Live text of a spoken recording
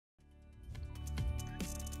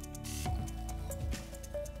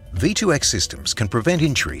V2X systems can prevent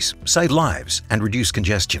injuries, save lives, and reduce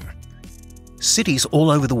congestion. Cities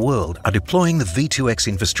all over the world are deploying the V2X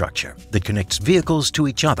infrastructure that connects vehicles to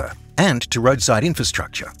each other and to roadside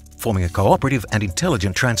infrastructure, forming a cooperative and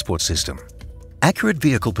intelligent transport system. Accurate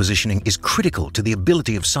vehicle positioning is critical to the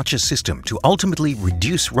ability of such a system to ultimately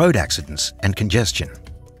reduce road accidents and congestion.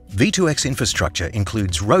 V2X infrastructure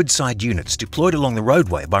includes roadside units deployed along the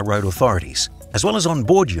roadway by road authorities, as well as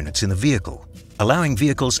on-board units in the vehicle, allowing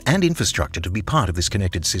vehicles and infrastructure to be part of this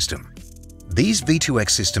connected system. These V2X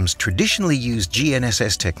systems traditionally use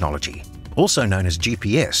GNSS technology, also known as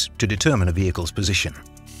GPS, to determine a vehicle's position.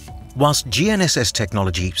 Whilst GNSS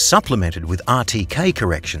technology supplemented with RTK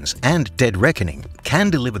corrections and dead reckoning can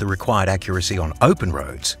deliver the required accuracy on open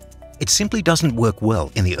roads, it simply doesn't work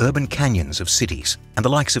well in the urban canyons of cities and the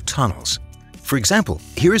likes of tunnels. For example,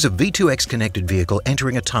 here is a V2X connected vehicle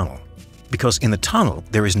entering a tunnel. Because in the tunnel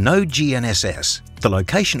there is no GNSS, the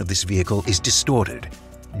location of this vehicle is distorted.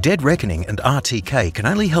 Dead reckoning and RTK can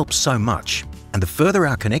only help so much, and the further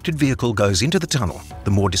our connected vehicle goes into the tunnel,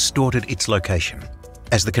 the more distorted its location.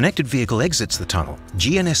 As the connected vehicle exits the tunnel,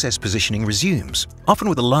 GNSS positioning resumes, often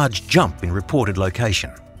with a large jump in reported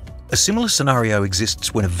location. A similar scenario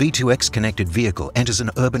exists when a V2X connected vehicle enters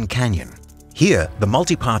an urban canyon. Here, the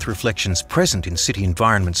multipath reflections present in city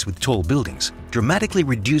environments with tall buildings dramatically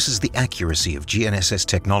reduces the accuracy of GNSS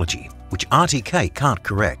technology, which RTK can't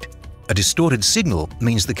correct. A distorted signal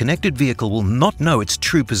means the connected vehicle will not know its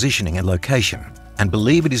true positioning and location and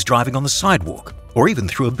believe it is driving on the sidewalk or even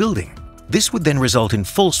through a building. This would then result in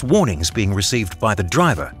false warnings being received by the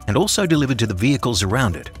driver and also delivered to the vehicles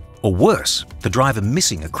around it, or worse, the driver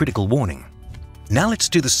missing a critical warning. Now let's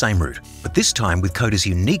do the same route, but this time with Cohda's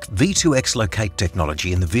unique V2X-Locate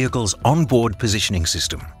technology in the vehicle's onboard positioning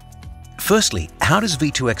system. Firstly, how does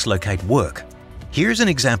V2X-Locate work? Here's an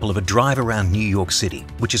example of a drive around New York City,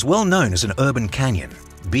 which is well known as an urban canyon,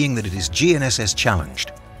 being that it is GNSS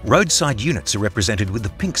challenged. Roadside units are represented with the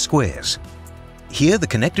pink squares. Here, the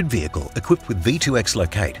connected vehicle, equipped with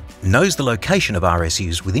V2X-Locate, knows the location of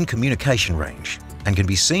RSUs within communication range and can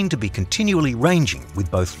be seen to be continually ranging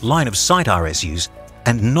with both line-of-sight RSUs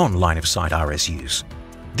and non-line-of-sight RSUs.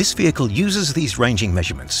 This vehicle uses these ranging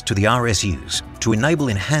measurements to the RSUs to enable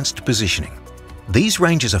enhanced positioning. These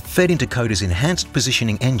ranges are fed into Cohda's enhanced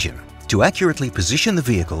positioning engine to accurately position the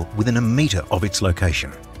vehicle within a metre of its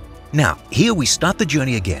location. Now, here we start the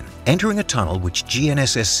journey again, entering a tunnel which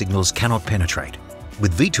GNSS signals cannot penetrate.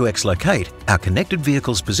 With V2X-Locate, our connected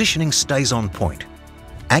vehicle's positioning stays on point.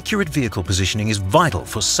 Accurate vehicle positioning is vital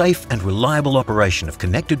for safe and reliable operation of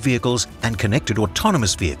connected vehicles and connected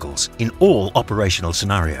autonomous vehicles in all operational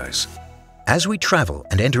scenarios. As we travel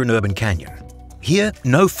and enter an urban canyon, here,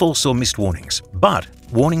 no false or missed warnings, but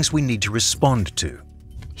warnings we need to respond to.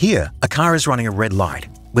 Here, a car is running a red light,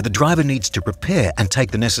 where the driver needs to prepare and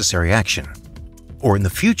take the necessary action. Or in the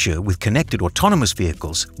future, with connected autonomous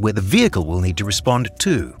vehicles, where the vehicle will need to respond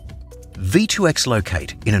too.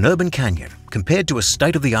 V2X-Locate in an urban canyon, compared to a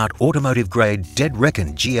state-of-the-art automotive-grade dead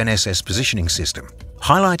reckon GNSS positioning system,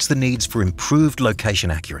 highlights the needs for improved location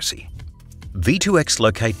accuracy.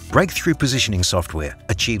 V2X-Locate breakthrough positioning software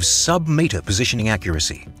achieves sub-metre positioning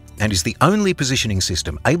accuracy and is the only positioning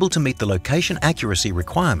system able to meet the location accuracy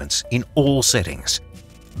requirements in all settings.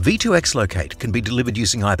 V2X-Locate can be delivered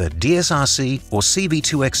using either DSRC or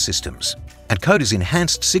CV2X systems, and Cohda's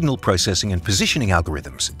enhanced signal processing and positioning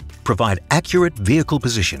algorithms provide accurate vehicle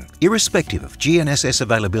position irrespective of GNSS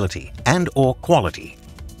availability and/or quality.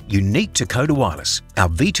 Unique to Cohda Wireless, our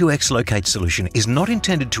V2X-Locate solution is not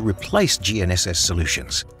intended to replace GNSS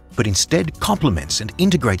solutions, but instead complements and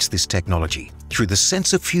integrates this technology through the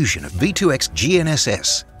sensor fusion of V2X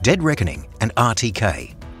GNSS, dead reckoning, and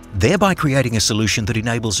RTK, thereby creating a solution that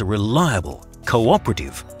enables a reliable,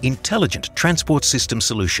 cooperative, intelligent transport system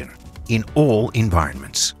solution in all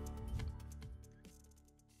environments.